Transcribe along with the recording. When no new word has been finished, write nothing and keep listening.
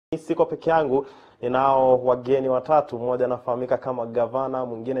Siko peke yangu, ninao wageni watatu. Mmoja anafahamika kama gavana,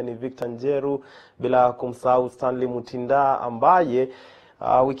 mwingine ni Victor Njeru, bila kumsahau Stanley Mutinda ambaye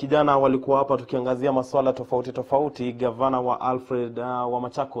wiki jana walikuwa hapa tukiangazia masuala tofauti. Gavana wa wa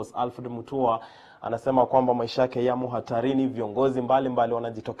Machakos, Alfred Mutua, anasema kwamba maisha yake yamo hatarini. Viongozi mbalimbali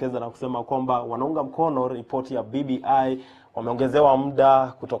wanajitokeza na kusema kwamba wanaunga mkono ripoti ya BBI, wameongezewa muda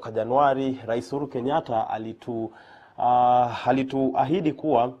kutoka Januari. Rais Uhuru Kenyatta alituahidi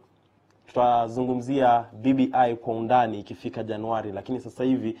kuwa tutazungumzia BBI kwa undani ikifika Januari, lakini sasa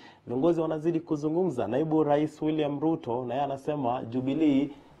hivi viongozi wanazidi kuzungumza. Naibu Rais William Ruto naye anasema Jubilee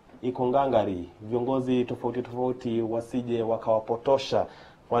iko ngangari, viongozi tofauti wasije wakawapotosha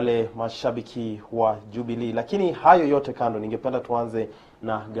wale mashabiki wa Jubilee. Lakini hayo yote kando, ningependa tuanze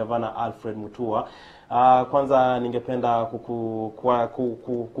na Gavana Alfred Mutua. Kwanza ningependa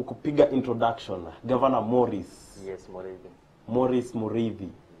kukupiga introduction. Gavana Morris. Yes, Muridhi. Morris Muridhi.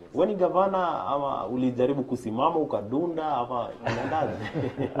 Yes. Wewe ni gavana ama ulijaribu kusimama ukadunda ama unaendaje?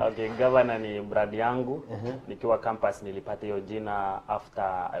 Okay, gavana ni brand yangu. Nikiwa campus nilipata hiyo jina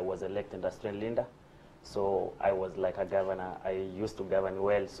after I was elected as student leader. So I was like a governor. I used to govern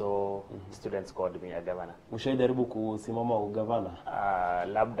well, so students called me a governor. Ushajaribu kusimama ugavana?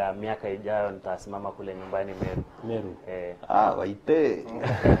 Labda miaka ijayo nitasimama kule nyumbani Meru. Waite.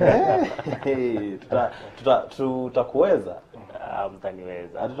 Tutakuweza.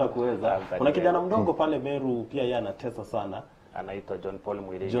 Mtaniweza. Hatutakuweza. Kuna kijana mdogo pale Meru pia yeye anatesa sana. Anaitwa John Paul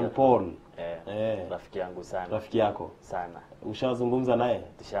Mwirigi. John Paul. Rafiki yangu sana. Rafiki yako sana. Ushazungumza naye?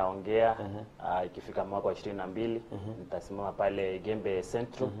 Tushaongea. Ikifika mwaka wa 22 nitasimama pale Gembe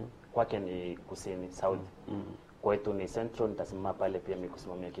Central. Kwake ni kusini South. Kwetu ni Central, nitasimama pale pia mimi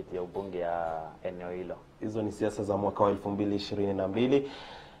kusimamia kiti ya ubunge ya eneo hilo. Hizo ni siasa za mwaka wa 2022.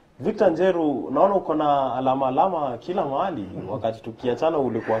 Victor Njeru, naona uko na alama kila mahali. Wakati tukiachana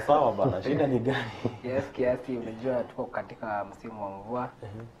ulikuwa sawa bana. Shida ni gani? Yes, kiasi unajua tuko katika msimu wa mvua.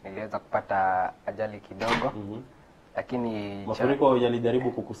 Niliweza kupata ajali kidogo. Lakini mafuriko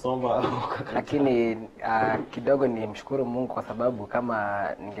yalijaribu kukusomba lakini kidogo ni mshukuru Mungu kwa sababu kama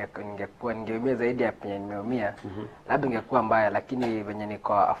ningeumia zaidi ya penye nimeumia, labda ingekuwa mbaya, lakini venye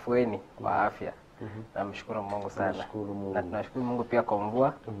niko afueni wa afya. Namshukuru Mungu sana. Na tunashukuru Mungu pia kwa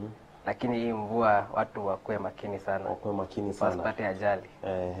mvua. Lakini hii mvua watu wakuwe makini sana. Wakuwe makini sana. Wasipate ajali.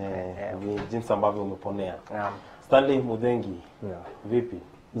 Ni jinsi ambavyo umeponea. Naam. Stanley Mudengi. Vipi?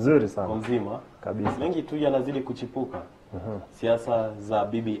 Nzuri sana. Mzima kabisa. Mengi tu yanazidi kuchipuka. Siasa za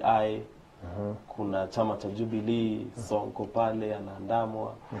BBI. Kuna chama cha Jubilee, Sonko pale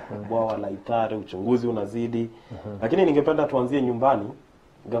anaandamwa, bwawa la Itare, uchunguzi unazidi. Lakini ningependa tuanzie nyumbani.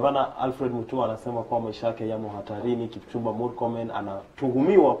 Gavana Alfred Mutua anasema kwa maisha yake yamo hatarini. Kipchumba Murkomen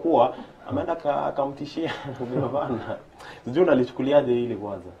anatuhumiwa kuwa ameenda akamtishia gavana. Sijui unalichukuliaje hili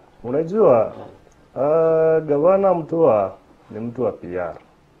kwanza? Unajua Gavana Mutua ni mtu wa PR.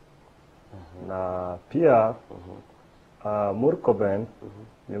 Na pia Murkomen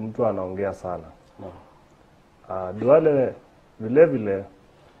ni mtu anaongea sana. Duale vile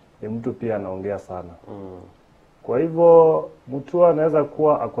ni mtu pia anaongea sana. Kwa hivyo Mutua anaweza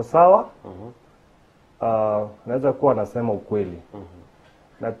kuwa ako sawa, anaweza kuwa anasema ukweli.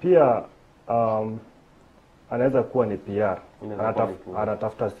 Na pia anaweza kuwa ni PR,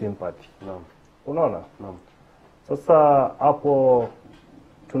 anatafuta sympathy. Unaona? Sasa hapo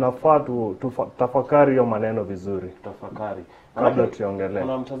tunafaa tafakari hiyo maneno vizuri. Tafakari. Kabla tuongelee.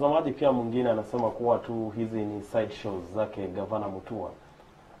 Kuna mtazamaji pia mwingine anasema kuwa tu hizi ni side shows zake Gavana Mutua.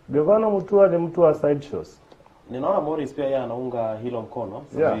 Gavana Mutua ni mtu wa side shows. Ninaona Morris pia yeye anaunga hilo mkono.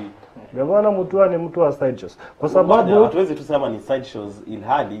 Gavana Mutua ni mtu wa side shows. Kwa sababu hatuwezi tusema ni side shows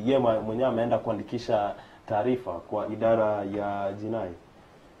ilhali yeye mwenyewe ameenda kuandikisha taarifa kwa idara ya jinai.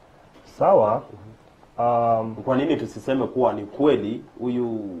 Sawa. Kwa nini tusiseme kuwa ni kweli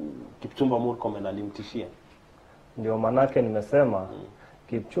huyu Kipchumba Murkomen alimtishia? Ndio manake nimesema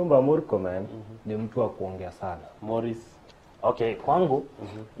Kipchumba Murkomen ni mtu wa kuongea sana. Morris. Okay, kwangu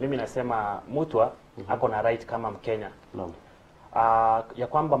mimi nasema Mutua ako na right kama Mkenya. Ya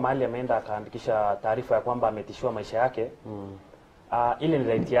kwamba mahali ameenda akaandikisha taarifa ya kwamba ametishiwa maisha yake. Ile ni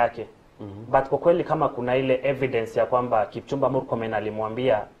right yake. But kwa kweli kama kuna ile evidence ya kwamba Kipchumba Murkomen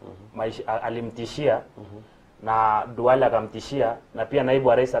alimwambia alimtishia na Duale akamtishia na pia naibu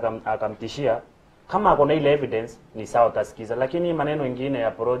wa rais akamtishia, kama kuna ile evidence ni sawa utasikiza. Lakini maneno mengine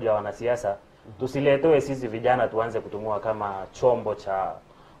ya porojo ya wanasiasa tusiletewe sisi vijana tuanze kutumua kama chombo cha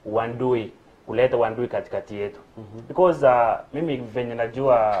uandui, kuleta uandui katikati yetu. Because mimi venye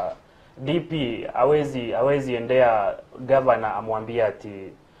najua DP hawezi endea governor amwambia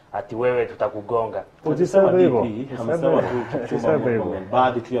ati ati wewe tutakugonga. Usiseme hivyo. Amesema tu Kipchumba Murkomen,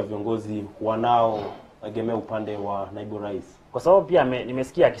 baadhi tu ya viongozi wanaoegemea upande wa naibu rais. Kwa sababu pia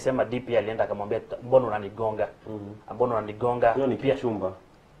nimesikia akisema DP alienda akamwambia mbona unanigonga? Mbona unanigonga? Hiyo ni Kipchumba.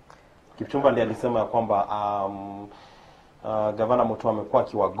 Kipchumba ndiye alisema ya kwamba Gavana Mutua amekuwa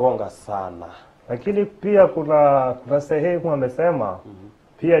akiwagonga sana. Lakini pia kuna sehemu amesema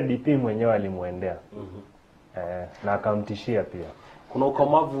pia DP mwenyewe alimuendea. Na akamtishia pia. Kuna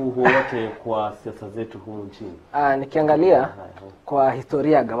ukomavu wowote kwa siasa zetu humu nchini? Nikiangalia kwa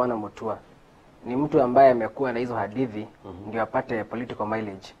historia ya Gavana Mutua, ni mtu ambaye amekuwa na hizo hadithi ndio apate political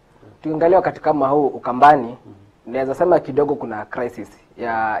mileage. Tukiangalia wakati kama huu Ukambani, naweza sema kidogo kuna crisis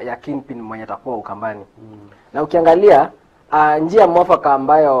ya kingpin mwenye atakuwa Ukambani. Na ukiangalia njia mwafaka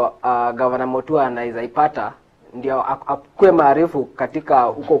ambayo Gavana Mutua anaweza ipata ndio akue maarifu katika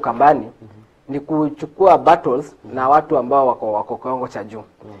huko Ukambani ni kuchukua battles na watu ambao wako kiwango cha juu.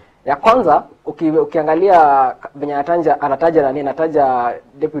 Ya kwanza ukiangalia venye anataja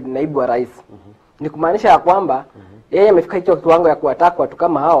deputy naibu wa rais. Ni kumaanisha ya kwamba yeye amefika hicho kiwango ya kuattack watu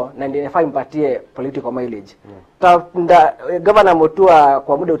kama hao na ndiye inafaa impatie political mileage. Gavana Mutua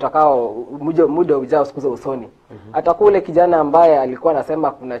kwa muda ujao siku za usoni. Atakuwa ule kijana ambaye alikuwa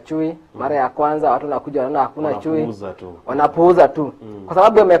anasema kuna chui mara ya kwanza, watu wanakuja wanaona hakuna chui. Wanapuuza tu. Kwa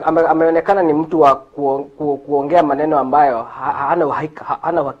sababu ameonekana ni mtu wa kuongea maneno ambayo hana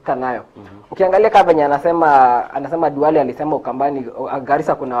uhakika nayo. Ukiangalia kama venye anasema Duale alisema Ukambani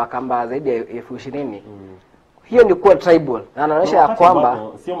Garissa kuna Wakamba zaidi ya 20,000. Hiyo ni kuwa tribal. Na anaonyesha ya kwamba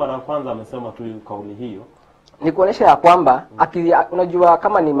sio mara ya kwanza amesema tu kauli hiyo. Ni kuonesha ya kwamba unajua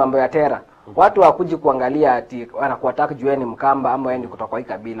kama ni mambo ya tera. Watu hawakuji kuangalia ati wanakuataka juu ni Mkamba ama yeye ni kutoka hii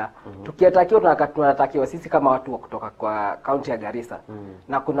kabila. Tukiatakiwa tunatakiwa sisi kama watu wa kutoka kwa kaunti ya Garissa.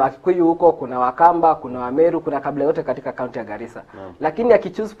 Na kuna Wakikuyu huko, kuna Wakamba, kuna Wameru, kuna kabila yote katika kaunti ya Garissa. Lakini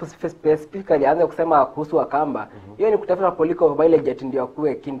akichoose specifically aanze kusema kuhusu Wakamba, hiyo ni kutafuta political mileage ndio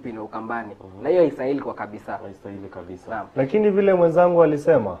akuwe kingpin wa Ukambani. Na hiyo haistahili kwa kabisa. Haistahili kabisa. Lakini vile mwenzangu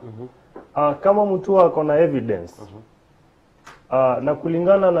alisema, kama Mutua ako na evidence, na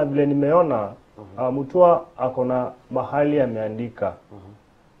kulingana na vile nimeona, Mutua ako na mahali ameandika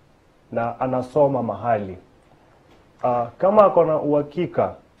na anasoma mahali. Kama ako na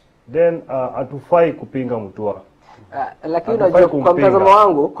uhakika, then hatufai kupinga Mutua. Lakini unajua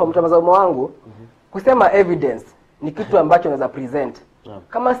kwa mtazamo wangu, kusema evidence ni kitu ambacho unaweza present.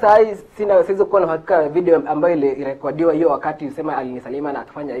 Kama saa siwezi kuwa na hakika video ambayo ilirekodiwa hiyo wakati usema alinisalima na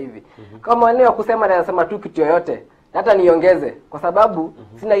akafanya hivi. Kama maneno ya kusema na nasema tu kitu yoyote, hata niongeze kwa sababu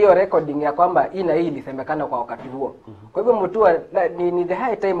sina hiyo recording ya kwamba hii na hii ilisemekana kwa wakati huo. Kwa hivyo Mutua ni the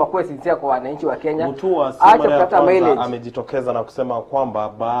high time akuwe sincere kwa wananchi wa Kenya. Mutua si mara ya kwanza amejitokeza na kusema kwamba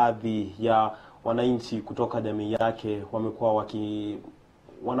baadhi ya wananchi kutoka jamii yake wamekuwa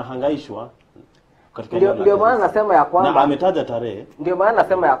wanahangaishwa katika ndio maana nasema ya kwamba na ametaja tarehe. Ndio maana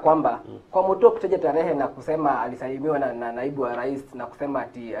nasema ya kwamba kwa Mutua kutaja tarehe na kusema alisalimiwa na naibu wa rais na kusema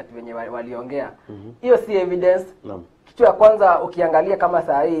ati wenye waliongea. Hiyo si evidence. Kitu ya kwanza ukiangalia kama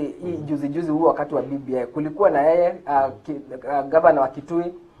saa hii juzi huu wakati wa BBI kulikuwa na yeye gavana wa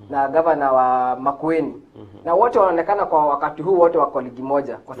Kitui na gavana wa Makueni. Na wote wanaonekana kwa wakati huu wote wako ligi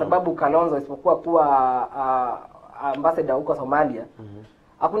moja kwa sababu Kalonzo isipokuwa kuwa ambassador huko Somalia.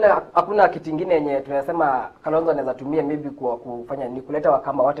 Hakuna kitu kingine yenye tunasema Kalonzo anaweza tumia maybe kufanya ni kuleta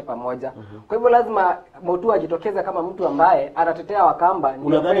Wakamba wote pamoja. Kwa hivyo lazima Mutua ajitokeze kama mtu ambaye anatetea Wakamba.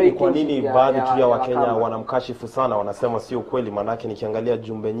 Unadhani ni kwa nini baadhi tu ya Wakenya wanamkashifu sana, wanasema sio ukweli? Manake nikiangalia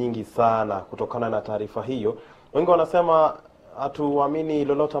jumbe nyingi sana kutokana na taarifa hiyo, wengi wanasema hatuamini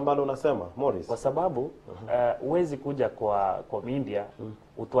lolote ambalo unasema Morris. Kwa sababu huwezi kuja kwa media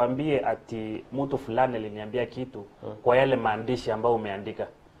utuambie ati mtu fulani aliniambia kitu kwa yale maandishi ambayo umeandika.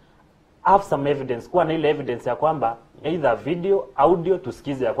 Have some evidence, kuwa na ile evidence ya kwamba either video, audio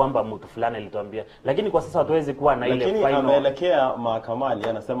tusikize ya kwamba mtu fulani alituambia. Lakini kwa sasa hatuwezi kuwa na ile final. Lakini ameelekea mahakamani,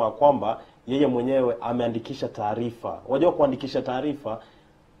 anasema kwamba yeye mwenyewe ameandikisha taarifa. Wajua kuandikisha taarifa,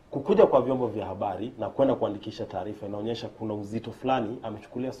 kukuja kwa vyombo vya habari na kwenda kuandikisha taarifa inaonyesha kuna uzito fulani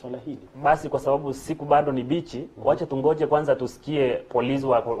amechukulia swala hili. Basi kwa sababu siku bado ni bichi, wacha tungoje kwanza tusikie polisi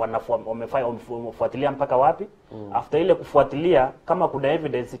wamefuatilia mpaka wapi. After ile kufuatilia, kama kuna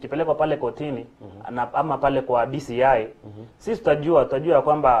evidence ikipelekwa pale kotini ama pale kwa DCI, sisi tutajua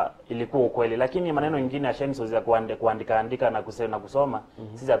kwamba ilikuwa ukweli. Lakini maneno mengine ya shensos ya kuandika na kusoma,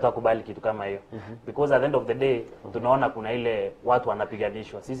 sisi hatutakubali kitu kama hiyo. Because at the end of the day tunaona kuna ile watu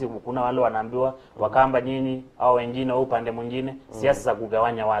wanapiganishwa. Sisi sisi kuna wale wanaambiwa Wakamba nyinyi au wengine au upande mwingine, siasa za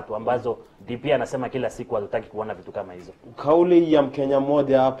kugawanya watu ambazo DP anasema kila siku hatutaki kuona vitu kama hizo. Kauli ya Mkenya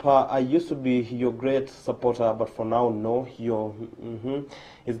mmoja hapa, I used to be your great supporter but for now no, you're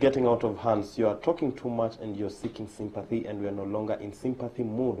is getting out of hands. You are talking too much and you're seeking sympathy and we are no longer in sympathy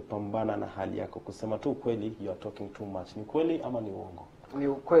mood. Pambana na hali yako. Kusema tu kweli, you are talking too much. Ni kweli ama ni uongo? Ni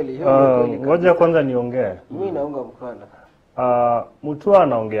ukweli, hiyo ni kweli. Ngoja kwanza niongee. Mimi naunga mkono. Mutua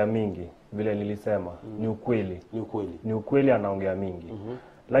anaongea mingi vile nilisema. Ni ukweli. Ni ukweli. Ni ukweli anaongea mingi.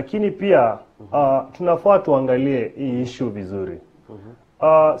 Lakini pia tunafaa tuangalie hii issue vizuri.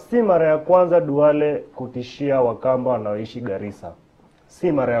 Si mara ya kwanza Duale kutishia Wakamba wanaoishi Garissa.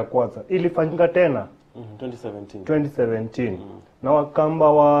 Si mara ya kwanza. Ilifanyika tena 2017. Na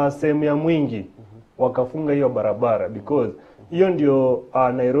Wakamba wa sehemu ya Mwingi wakafunga hiyo barabara because hiyo ndio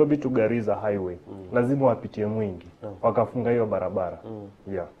Nairobi to Garissa highway. Lazima wapitie Mwingi. Wakafunga hiyo barabara.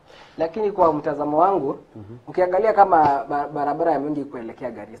 Yeah. Lakini kwa mtazamo wangu, ukiangalia kama barabara ya Mwingi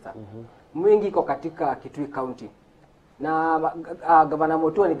kuelekea Garissa, Mwingi iko katika Kitui County. Na Gavana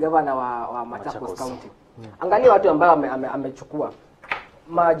Mutua ni gavana wa Machakos County. Angalia watu ambao amechukua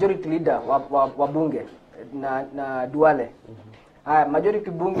majority leader wa bunge na Duale.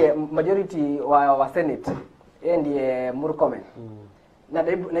 Majority wa Senate ndiye Murkomen. Na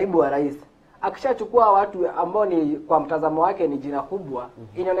naibu wa rais. Akishachukua watu ambao ni kwa mtazamo wake ni jina kubwa,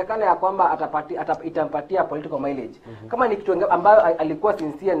 inaonekana ya kwamba itampatia political mileage. Kama ni kitu ambayo alikuwa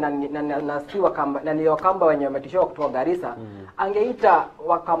sincere na si Wakamba na ni Wakamba wenye wametishiwa kutoka Garissa, angeita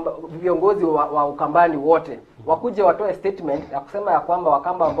viongozi wa Ukambani wote wakuje watoe statement ya kusema ya kwamba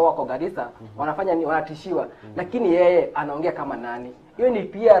Wakamba ambao wako Garissa wanatishiwa, lakini yeye anaongea kama nani? Hiyo ni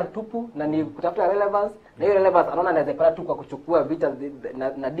PR tupu na ni kutafuta relevance, na hiyo relevance anaona anaweza pata tu kwa kuchukua vita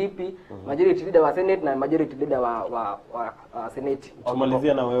na DP, majority leader wa Senate na majority leader wa Senate.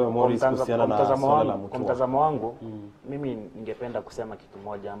 Tumalizia na wewe Morris kuhusiana na swala la Mutua. Kwa mtazamo wangu, mimi ningependa kusema kitu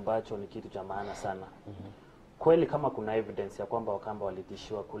moja ambacho ni kitu cha maana sana. Kweli kama kuna evidence ya kwamba Wakamba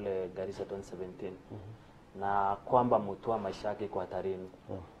walitishiwa kule Garissa 2017 na kwamba Mutua maisha yake iko hatarini.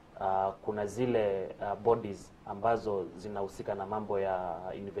 Kuna zile bodies ambazo zinahusika na mambo ya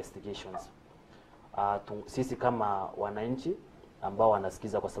investigations. Sisi kama wananchi ambao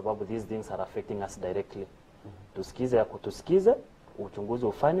wanasikiza, kwa sababu these things are affecting us directly. Tusikize, uchunguzi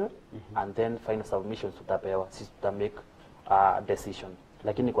ufanywe, and then final submissions tutapewa. Sisi tutamake decision.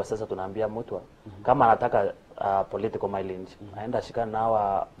 Lakini kwa sasa tunaambia Mutua kama anataka political mileage, aenda ashikana na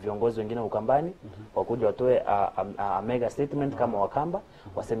hawa viongozi wengine Ukambani, wakuja watoe a mega statement kama Wakamba,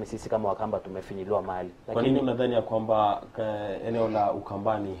 waseme sisi kama Wakamba tumefinyiliwa mali. Kwa nini unadhani ya kwamba eneo la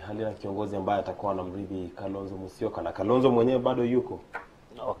Ukambani halina kiongozi ambaye atakuwa anamrithi Kalonzo Musyoka, na Kalonzo mwenyewe bado yuko?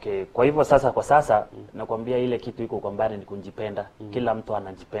 Okay, kwa hivyo sasa kwa sasa nakwambia ile kitu iko Ukambani ni kunjipenda. Kila mtu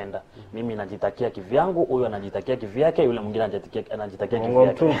anajipenda. Mimi najitakia kivyangu, huyo anajitakia kivyake, yule mwingine anajitakia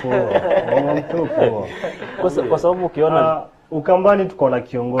kivyake. Kwa sababu ukiona Ukambani tuko na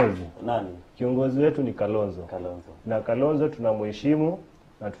kiongozi. Nani? Kiongozi wetu ni Kalonzo. Na Kalonzo tunamheshimu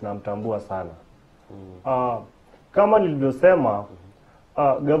na tunamtambua sana. Kama nilivyosema,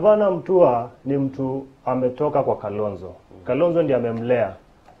 Gavana Mutua ni mtu ametoka kwa Kalonzo. Kalonzo ndiye amemlea.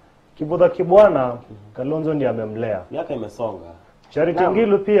 Kibudha Kibwana, Kalonzo ndiye amemlea. Miaka imesonga. Charity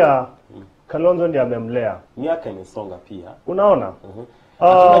Ngilu pia Kalonzo ndiye amemlea. Miaka imesonga pia. Unaona?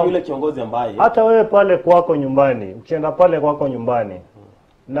 Hatuna yule kiongozi ambaye hata wewe pale kwako nyumbani, ukienda pale kwako nyumbani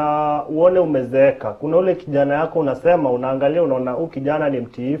na uone umezeeka, kuna ule kijana yako unasema, unaangalia unaona huyu kijana ni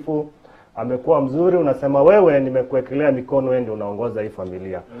mtiifu, amekuwa mzuri, unasema wewe nimekuwekelea mikono, wewe ndio unaongoza hii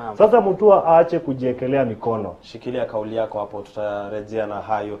familia. Sasa Mutua aache kujiekelea mikono. Shikilia kauli yako hapo, tutarejea na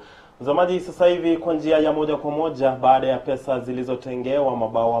hayo. Mtazamaji, sasa hivi kwa njia ya moja kwa moja, baada ya pesa zilizotengewa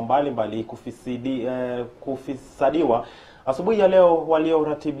mabao mbalimbali kufisadiwa, asubuhi ya leo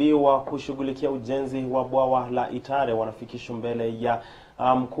walioratibiwa kushughulikia ujenzi wa bwawa la Itare wanafikishwa mbele ya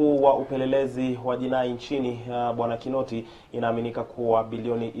mkuu wa upelelezi wa jinai nchini Bwana Kinoti. Inaaminika kuwa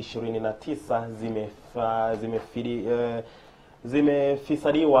bilioni 29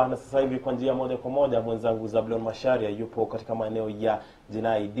 zimefisadiwa, na sasa hivi kwa njia moja kwa moja mwenzangu Zablon Masharia yupo katika maeneo ya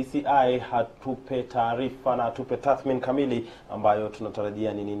jinai. DCI hatupe taarifa na hatupe tathmini kamili ambayo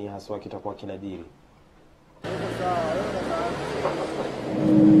tunatarajia ni nini haswa kitakuwa kinajiri.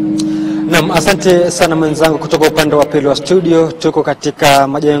 Naam, asante sana mwenzangu kutoka upande wa pili wa studio. Tuko katika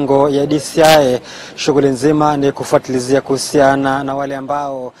majengo ya DCI. Shughuli nzima ni kufuatilizia kuhusiana na wale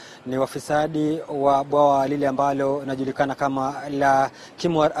ambao ni wafisadi wa bwawa lile ambalo linajulikana kama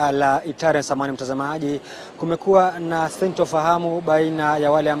la Itare. Samani mtazamaji, kumekuwa na sintofahamu baina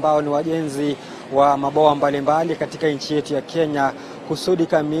ya wale ambao ni wajenzi wa mabwawa mbalimbali katika nchi yetu ya Kenya kusudi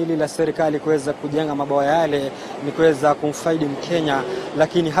kamili la serikali kuweza kujenga mabwawa yale ni kuweza kumfaidi Mkenya,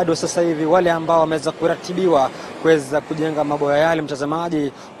 lakini hadi sasa hivi wale ambao wameweza kuratibiwa kuweza kujenga mabwawa yale,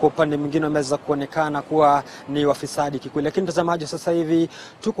 mtazamaji, kwa upande mwingine wameweza kuonekana kuwa ni wafisadi kikweli. Lakini mtazamaji, sasa hivi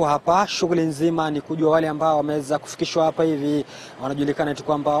tuko hapa, shughuli nzima ni kujua wale ambao wameweza kufikishwa hapa hivi wanajulikana tu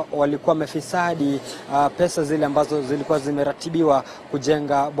kwamba walikuwa wamefisadi pesa zile ambazo zilikuwa zimeratibiwa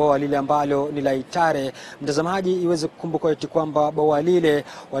kujenga bwawa lile ambalo ni la Itare. Mtazamaji, iweze kukumbuka eti kwamba bwawa lile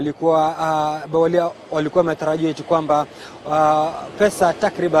walikuwa wametarajia eti kwamba pesa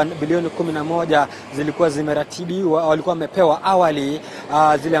takriban bilioni 11 zilikuwa zimeratibiwa, walikuwa wamepewa awali,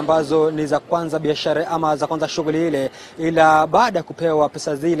 zile ambazo ni za kwanza biashara ama za kwanza shughuli ile, ila baada ya kupewa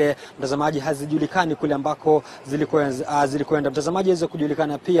pesa zile, mtazamaji, hazijulikani kule ambako zilikwenda. Mtazamaji, hizo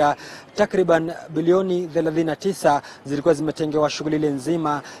kujulikana pia takriban bilioni 39 zilikuwa zimetengewa shughuli ile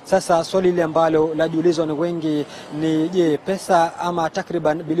nzima. Sasa swali ile ambalo lajiulizwa ni wengi ni je, pesa ama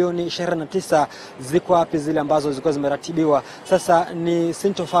takriban bilioni 29 ziko wapi zile ambazo zilikuwa zimeratibiwa? Sasa ni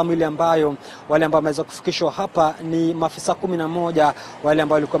sintofahamu ile ambayo wale ambao wameweza kufikishwa hapa ni maafisa 11 wale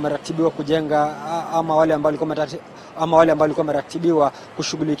ambao walikuwa wameratibiwa kujenga ama wale ambao walikuwa wameratibiwa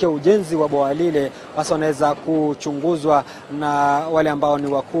kushughulikia ujenzi wa bwawa lile. Sasa wanaweza kuchunguzwa na wale ambao ni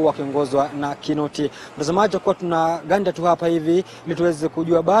wakuu wakiongozwa na Kinoti. Mtazamaji, kwa tunaganda tu hapa hivi ili tuweze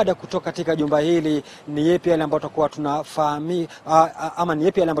kujua baada kutoka katika jumba hili ni yepi yale ambayo tutakuwa tunafahamu ama ni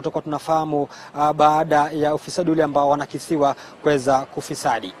yepi yale ambayo tutakuwa tunafahamu baada ya ufisadi ule ambao wanakisiwa kuweza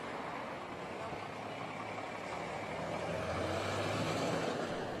kufisadi.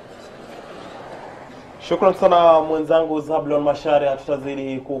 Shukrani sana mwenzangu Zablon Mashare.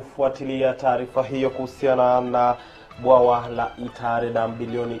 Tutazidi kufuatilia taarifa hiyo kuhusiana na bwawa la Itare na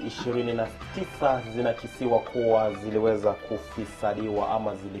bilioni 29 zinakisiwa kuwa ziliweza kufisadiwa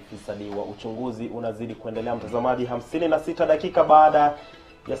ama zilifisadiwa. Uchunguzi unazidi kuendelea mtazamaji. 56 dakika baada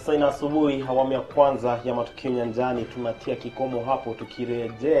ya saa asubuhi, awamu ya kwanza ya Matukio Nyanjani tunatia kikomo hapo.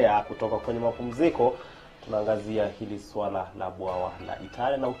 Tukirejea kutoka kwenye mapumziko, tunaangazia hili swala la bwawa la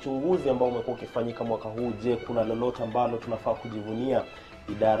Itare na uchunguzi ambao umekuwa ukifanyika mwaka huu. Je, kuna lolote ambalo tunafaa kujivunia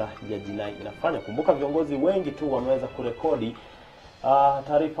idara ya jinai inafanya? Kumbuka viongozi wengi tu wameweza kurekodi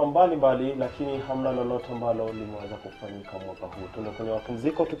taarifa mbalimbali, lakini hamna lolote ambalo limeweza kufanyika mwaka huu. Tuende kwenye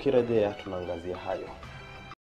mapumziko, tukirejea tunaangazia hayo.